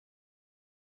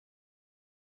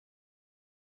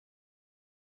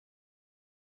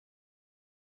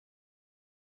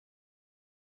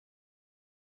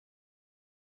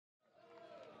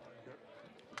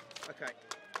Okay.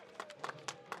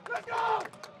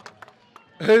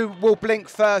 Who will blink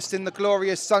first in the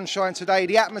glorious sunshine today?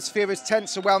 The atmosphere is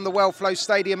tense around the Wellflow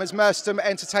Stadium as Merstham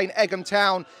entertain Egham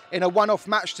Town in a one-off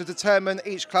match to determine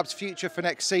each club's future for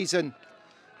next season.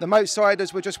 The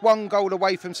Moatsiders were just one goal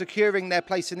away from securing their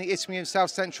place in the Isthmian South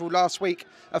Central last week,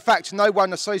 a fact no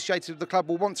one associated with the club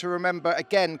will want to remember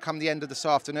again come the end of this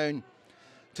afternoon.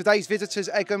 Today's visitors,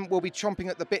 Egham, will be chomping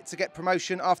at the bit to get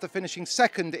promotion after finishing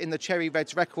second in the Cherry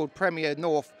Reds record Premier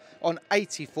North on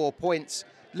 84 points.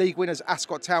 League winners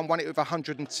Ascot Town won it with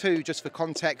 102, just for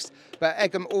context, but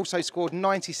Egham also scored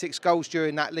 96 goals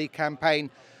during that league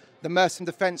campaign. The Merstham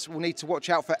defence will need to watch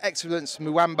out for Excellence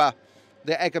Muamba.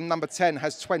 The Egham number 10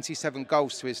 has 27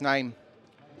 goals to his name.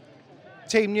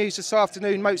 Team news this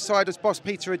afternoon, Moatsiders boss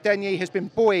Peter Adenyi has been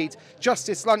buoyed just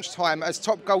this lunchtime as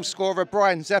top goal scorer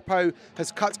Brian Zeppo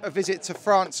has cut a visit to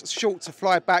France short to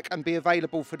fly back and be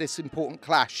available for this important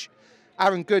clash.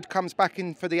 Aaron Good comes back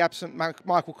in for the absent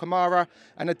Michael Kamara,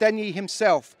 and Adenyi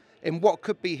himself, in what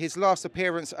could be his last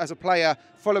appearance as a player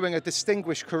following a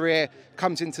distinguished career,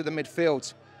 comes into the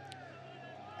midfield.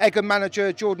 Egham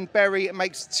manager Jordan Berry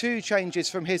makes two changes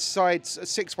from his side's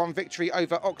 6-1 victory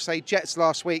over Oxlade Jets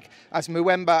last week as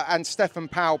Muemba and Stefan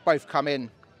Powell both come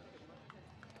in.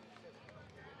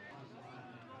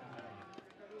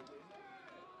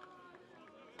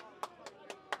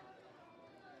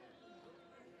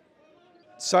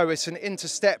 So it's an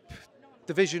interstep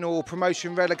divisional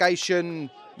promotion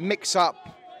relegation mix-up.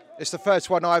 It's the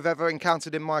first one I've ever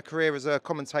encountered in my career as a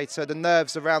commentator. The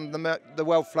nerves around the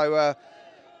Wellflow are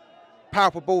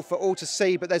palpable for all to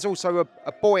see, but there's also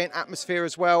a buoyant atmosphere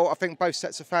as well. I think both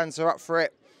sets of fans are up for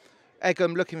it.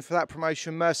 Egham looking for that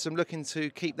promotion, Merstham looking to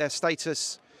keep their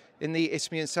status in the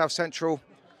Isthmian South Central.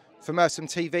 For Merstham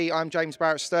TV, I'm James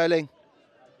Barrett-Sterling,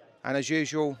 and as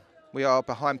usual, we are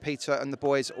behind Peter and the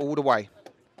boys all the way.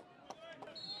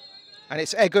 And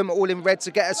it's Egham all in red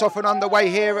to get us off and underway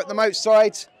here at the Moat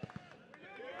side.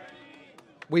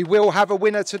 We will have a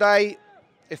winner today.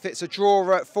 If it's a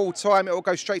draw at full time, it will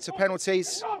go straight to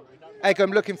penalties.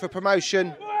 Egham looking for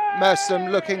promotion. Merstham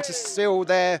looking to seal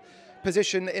their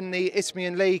position in the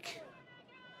Isthmian League.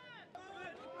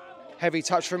 Heavy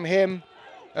touch from him.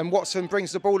 And Watson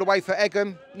brings the ball away for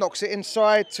Egham. Knocks it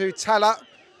inside to Talat.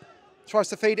 Tries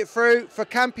to feed it through for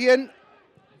Campion.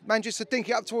 Manages to dink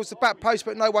it up towards the back post,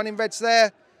 but no one in red's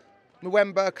there.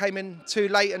 Muemba came in too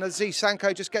late and Aziz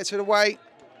Sanko just gets it away.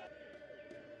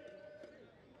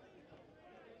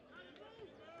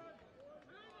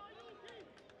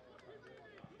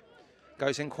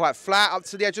 Goes in quite flat up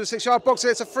to the edge of the 6-yard box.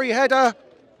 It's a free header.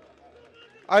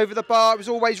 Over the bar, it was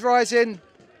always rising.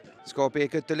 It's got to be a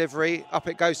good delivery. Up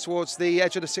it goes towards the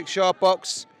edge of the 6-yard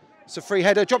box. It's a free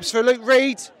header, drops for Luke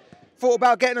Reed. Thought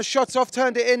about getting a shot off,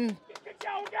 turned it in.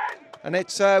 And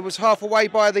it was half away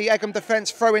by the Egham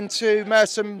defence, throw into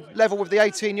Merstham level with the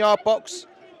 18-yard box.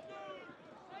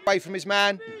 Away from his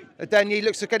man. Adenyi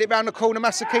looks to get it round the corner.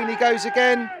 Masakini goes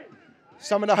again.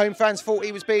 Some of the home fans thought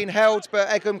he was being held, but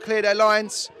Egham cleared their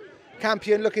lines.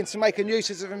 Campion looking to make a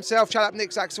nuisance of himself. Chalap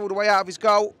Nicksack's all the way out of his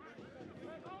goal.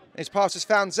 His pass has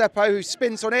found Zeppo, who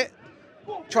spins on it.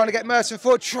 Trying to get Merstham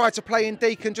forward. Tried to play in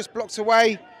Deacon, just blocked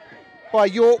away by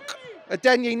York.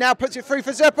 Adenyi now puts it through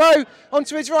for Zeppo,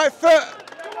 onto his right foot.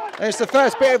 And it's the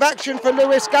first bit of action for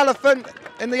Lewis Gallifant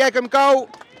in the Egham goal.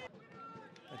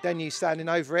 Adenyi standing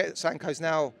over it. Sanko's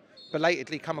now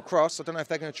belatedly come across. I don't know if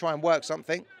they're going to try and work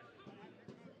something.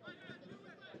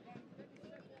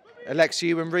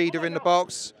 Alexiou and Reed are in the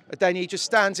box. Adenyi just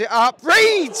stands it up.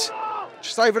 Reed!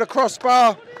 Just over the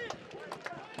crossbar.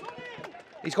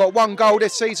 He's got one goal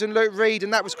this season, Luke Reed,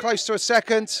 and that was close to a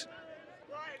second.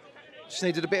 Just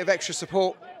needed a bit of extra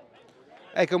support.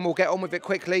 Egham will get on with it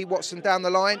quickly. Watson down the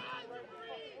line.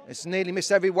 It's nearly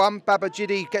missed everyone.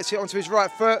 Babajidi gets it onto his right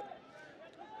foot.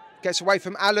 Gets away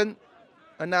from Allen.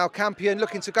 And now Campion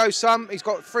looking to go some. He's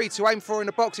got 3 to aim for in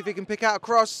the box if he can pick out a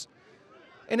cross.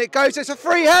 In it goes. It's a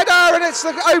free header and it's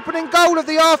the opening goal of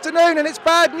the afternoon, and it's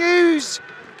bad news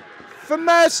for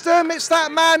Merstham. It's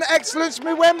that man, Excellence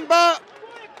Muemba.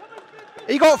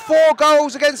 He got 4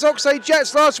 goals against Oxlade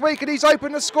Jets last week and he's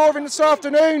opened the scoring this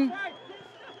afternoon.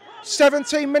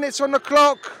 17 minutes on the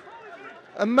clock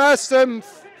and Merstham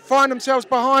find themselves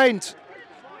behind.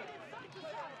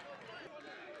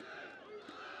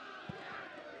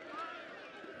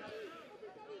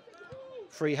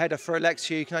 Free header for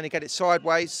Alexiou, you can only get it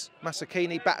sideways.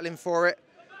 Masakini battling for it.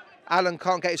 Allen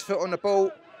can't get his foot on the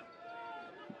ball.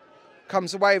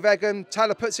 Comes away with Egham,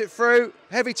 Taylor puts it through.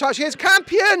 Heavy touch, here's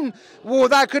Campion! Whoa,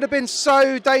 that could have been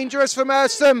so dangerous for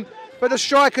Merstham, but the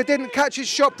striker didn't catch his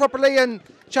shot properly and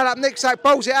Chalap Nixak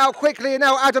bowls it out quickly, and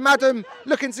now Adam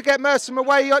looking to get Merstham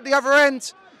away at the other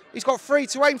end. He's got 3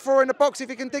 to aim for in the box. If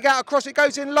he can dig out across, it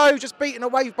goes in low, just beaten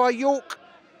away by York.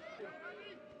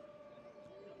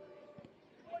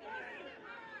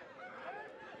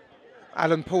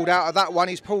 Allen pulled out of that one.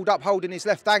 He's pulled up holding his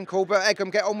left ankle, but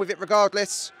Egham get on with it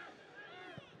regardless.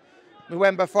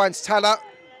 Mwemba finds Tala.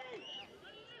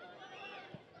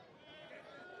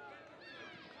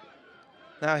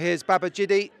 Now here's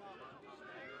Babajidi.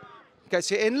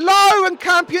 Gets it in low, and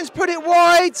Campions put it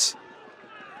wide.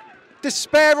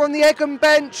 Despair on the Egham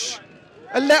bench.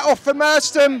 A let off for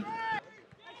Merstham.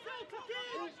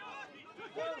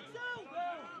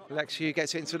 Alexiou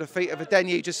gets it into the feet of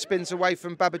Adenyi, just spins away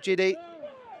from Babajidi.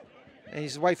 And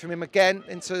he's away from him again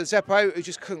into Zeppo, who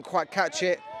just couldn't quite catch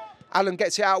it. Allen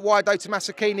gets it out wide though to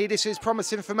Masakini. This is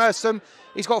promising for Merstham.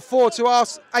 He's got 4 to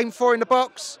aim for in the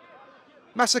box.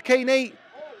 Masakini,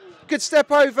 good step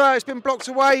over, it's been blocked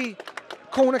away.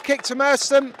 Corner kick to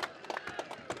Merstham.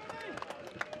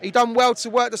 He done well to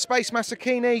work the space,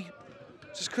 Masakini.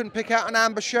 Just couldn't pick out an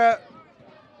amber shirt.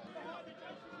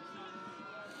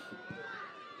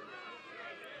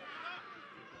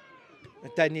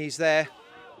 Denny's there.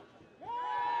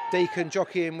 Deacon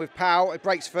jockeying with Powell. It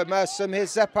breaks for Merstham.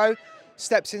 Here's Zeppo.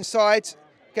 Steps inside.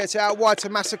 Gets it out wide to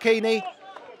Masakini.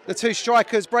 The 2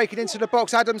 strikers breaking into the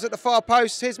box. Adams at the far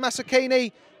post. Here's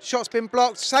Masakini. Shot's been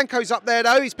blocked. Sanko's up there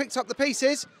though. He's picked up the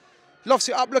pieces. Lofts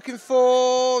it up looking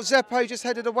for Zeppo. Just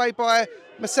headed away by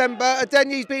Masemba.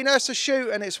 Adenyi's been asked to shoot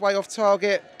and it's way off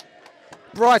target.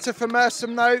 Brighter for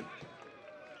Merstham though.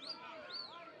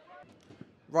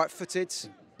 Right footed.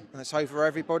 That's over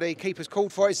everybody. Keeper's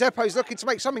called for it. Zeppo's looking to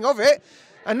make something of it.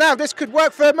 And now this could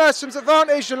work for Merstham's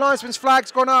advantage. The linesman's flag's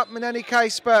gone up in any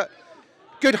case, but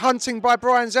good hunting by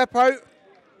Brian Zeppo.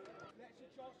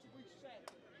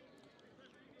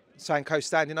 Sanko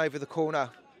standing over the corner.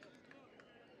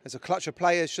 There's a clutch of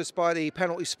players just by the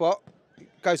penalty spot.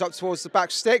 Goes up towards the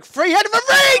back stick. Free head of a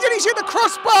Reed, and he's hit the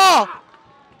crossbar.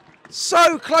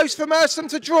 So close for Merstham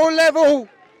to draw level.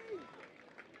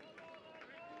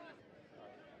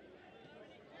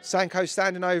 Sanko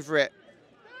standing over it.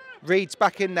 Reed's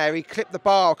back in there. He clipped the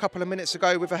bar a couple of minutes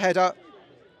ago with a header.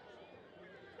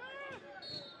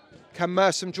 Can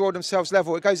Merstham draw themselves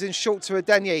level? It goes in short to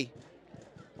Adenyi.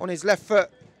 On his left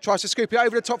foot. Tries to scoop it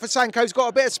over the top for Sanko. He's got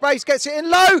a bit of space. Gets it in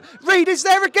low. Reed is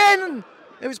there again.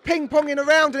 It was ping-ponging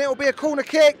around and it'll be a corner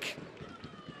kick.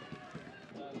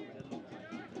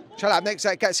 Chalap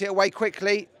Nixak gets it away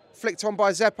quickly. Flicked on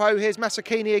by Zeppo. Here's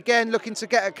Masakini again looking to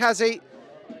get at Kazi.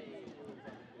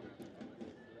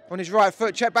 On his right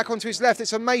foot, check back onto his left.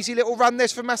 It's a mazy little run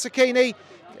this for Masakini.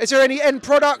 Is there any end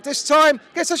product this time?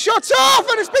 Gets a shot off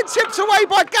and it's been tipped away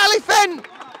by Galifen.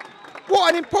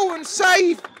 What an important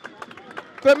save.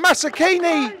 But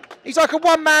Masakini, he's like a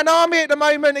one-man army at the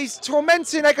moment. He's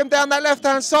tormenting Egham down that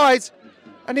left-hand side.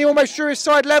 And he almost drew his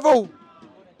side level.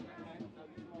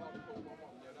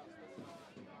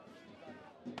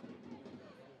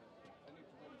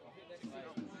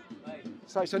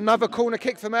 So it's another corner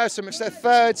kick for Merstham. It's their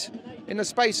 3rd in the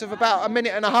space of about a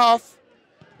minute and a half.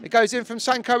 It goes in from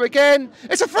Sanko again.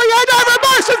 It's a free header and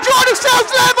Merstham draw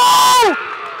themselves level!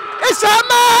 It's that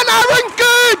man, Aaron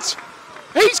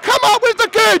Good! He's come up with the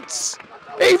goods!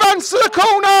 He runs to the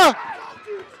corner!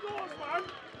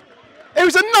 It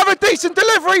was another decent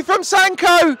delivery from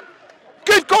Sanko.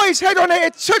 Good got his head on it.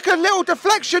 It took a little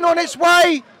deflection on its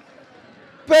way.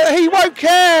 But he won't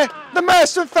care. The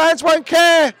Merstham fans won't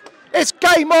care. It's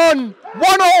game on,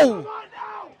 1-1.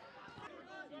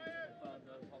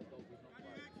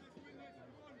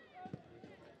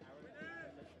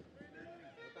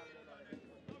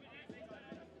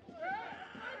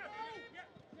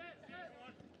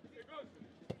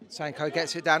 Sanko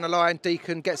gets it down the line.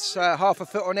 Deacon gets half a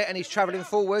foot on it and he's travelling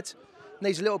forward.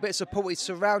 Needs a little bit of support. He's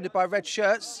surrounded by red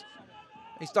shirts.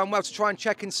 He's done well to try and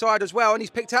check inside as well, and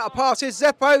he's picked out a pass. Here's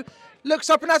Zeppo.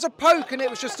 Looks up and has a poke, and it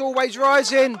was just always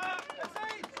rising.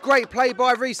 Great play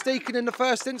by Reece Deacon in the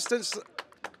first instance.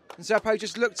 And Zeppo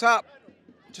just looked up,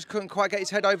 just couldn't quite get his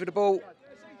head over the ball.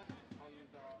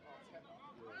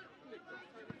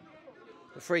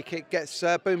 The free kick gets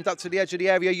boomed up to the edge of the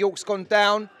area. York's gone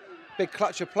down. Big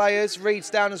clutch of players. Reed's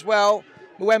down as well.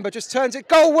 Mwemba just turns it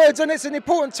goalwards, and it's an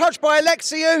important touch by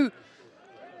Alexiou.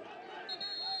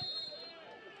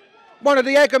 One of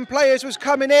the Egham players was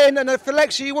coming in, and if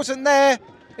Alexiou wasn't there,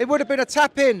 it would have been a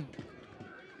tap-in.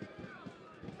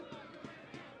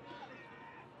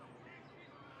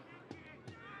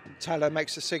 Tala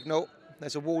makes the signal.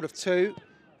 There's a wall of 2.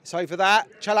 It's over that.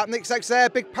 Chalap Nixak's there,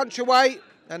 big punch away,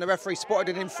 and the referee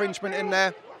spotted an infringement in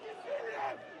there.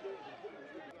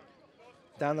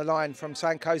 Down the line from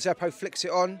Sanko, Zeppo flicks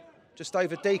it on, just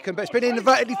over Deacon, but it's been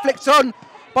inadvertently flicked on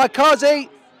by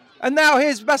Kazi. And now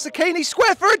here's Masakini,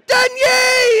 square for a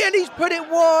Denye, and he's put it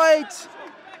wide.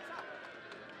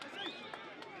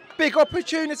 Big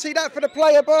opportunity that for the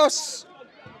player boss,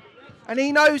 and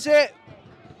he knows it.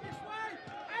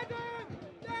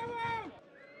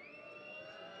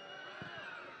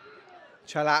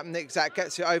 Chalap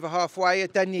gets it over halfway.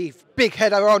 Denye, big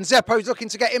header on. Zeppo's looking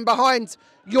to get in behind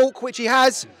York, which he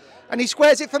has, and he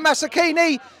squares it for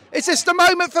Masakini. Is this the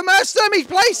moment for Merstham? He's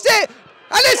placed it,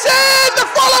 and it's in! The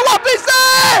follow-up is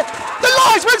there! The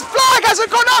linesman's flag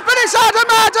hasn't gone up, and it's Adam!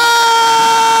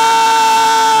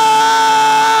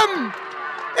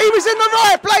 He was in the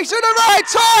right place at the right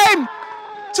time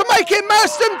to make it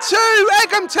Merstham 2,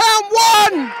 Egham Town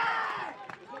 1.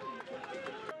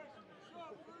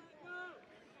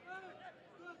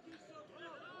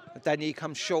 Denye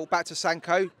comes short, back to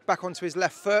Sanko, back onto his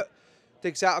left foot,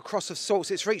 digs out a cross of sorts.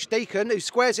 It's reached Deacon, who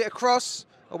squares it across,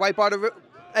 away by the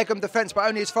Egham defence, but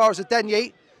only as far as a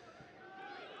Denye.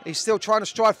 He's still trying to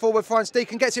stride forward, finds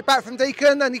Deacon, gets it back from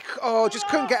Deacon, and he just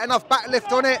couldn't get enough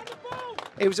backlift on it.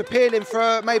 He was appealing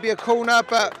for maybe a corner,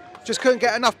 but just couldn't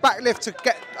get enough backlift to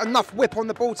get enough whip on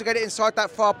the ball to get it inside that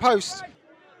far post.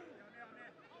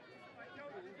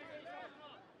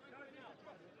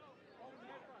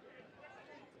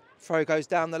 Throw goes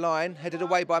down the line, headed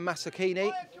away by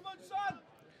Masakini.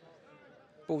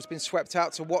 Ball's been swept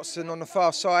out to Watson on the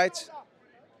far side.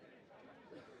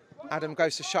 Adam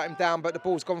goes to shut him down, but the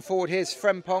ball's gone forward. Here's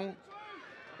Frempong.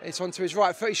 It's onto his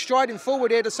right foot. He's striding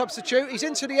forward here, the substitute. He's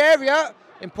into the area.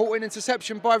 Important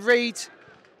interception by Reed.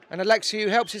 And Alexiou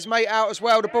helps his mate out as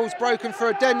well. The ball's broken for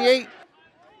a Denye.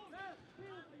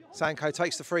 Sanko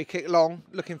takes the free kick long,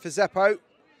 looking for Zeppo.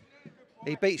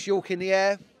 He beats York in the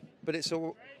air, but it's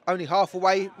only half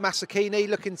away. Masakini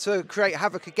looking to create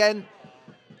havoc again.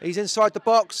 He's inside the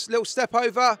box, little step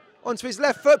over, onto his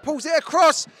left foot, pulls it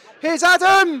across. Here's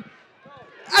Adam,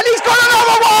 and he's got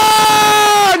another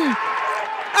one!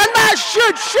 And that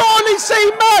should surely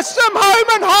see Merstham home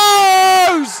and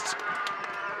hosed!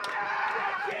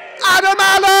 Adam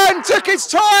Allen took his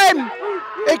time.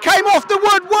 It came off the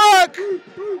woodwork.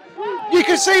 You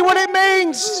can see what it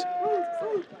means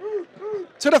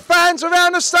to the fans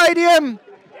around the stadium.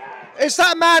 It's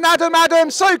that man, Adam,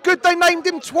 so good they named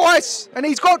him twice, and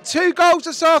he's got 2 goals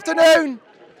this afternoon.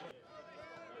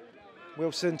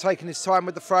 Wilson taking his time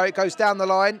with the throw, it goes down the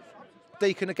line.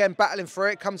 Deacon again battling for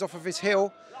it, comes off of his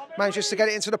heel, manages to get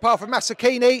it into the path of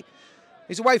Masakini.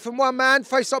 He's away from one man,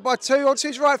 faced up by 2, onto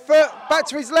his right foot, back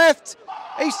to his left.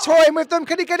 He's toying with them,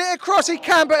 can he get it across? He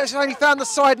can, but it's only found the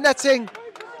side netting.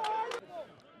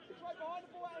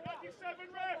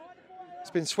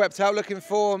 Been swept out looking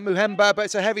for Muhemba, but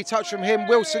it's a heavy touch from him.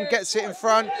 Wilson gets it in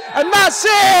front, and that's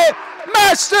it!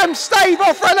 Merstham stave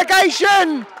off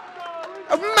relegation!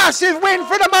 A massive win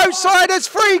for the Moatsiders,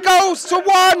 3 goals to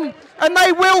 1, and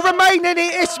they will remain in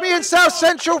the Isthmian South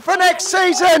Central for next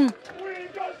season.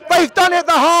 They've done it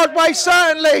the hard way,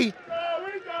 certainly,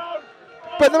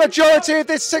 but the majority of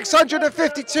this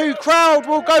 652 crowd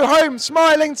will go home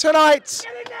smiling tonight.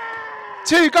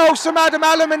 2 goals from Adam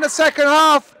Allen in the second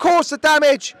half, caused the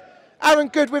damage. Aaron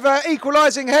Good with an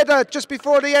equalising header just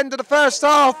before the end of the first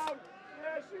half.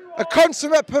 A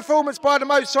consummate performance by the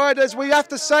Moatsiders. We have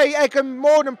to say Egham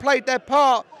more than played their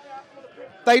part.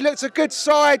 They looked a good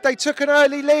side, they took an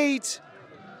early lead,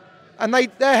 and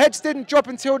their heads didn't drop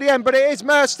until the end, but it is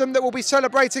Merstham that will be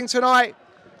celebrating tonight.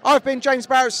 I've been James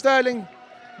Barrett Sterling.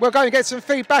 We're going to get some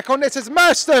feedback on this as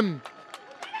Merstham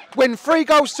win 3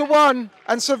 goals to 1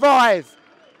 and survive.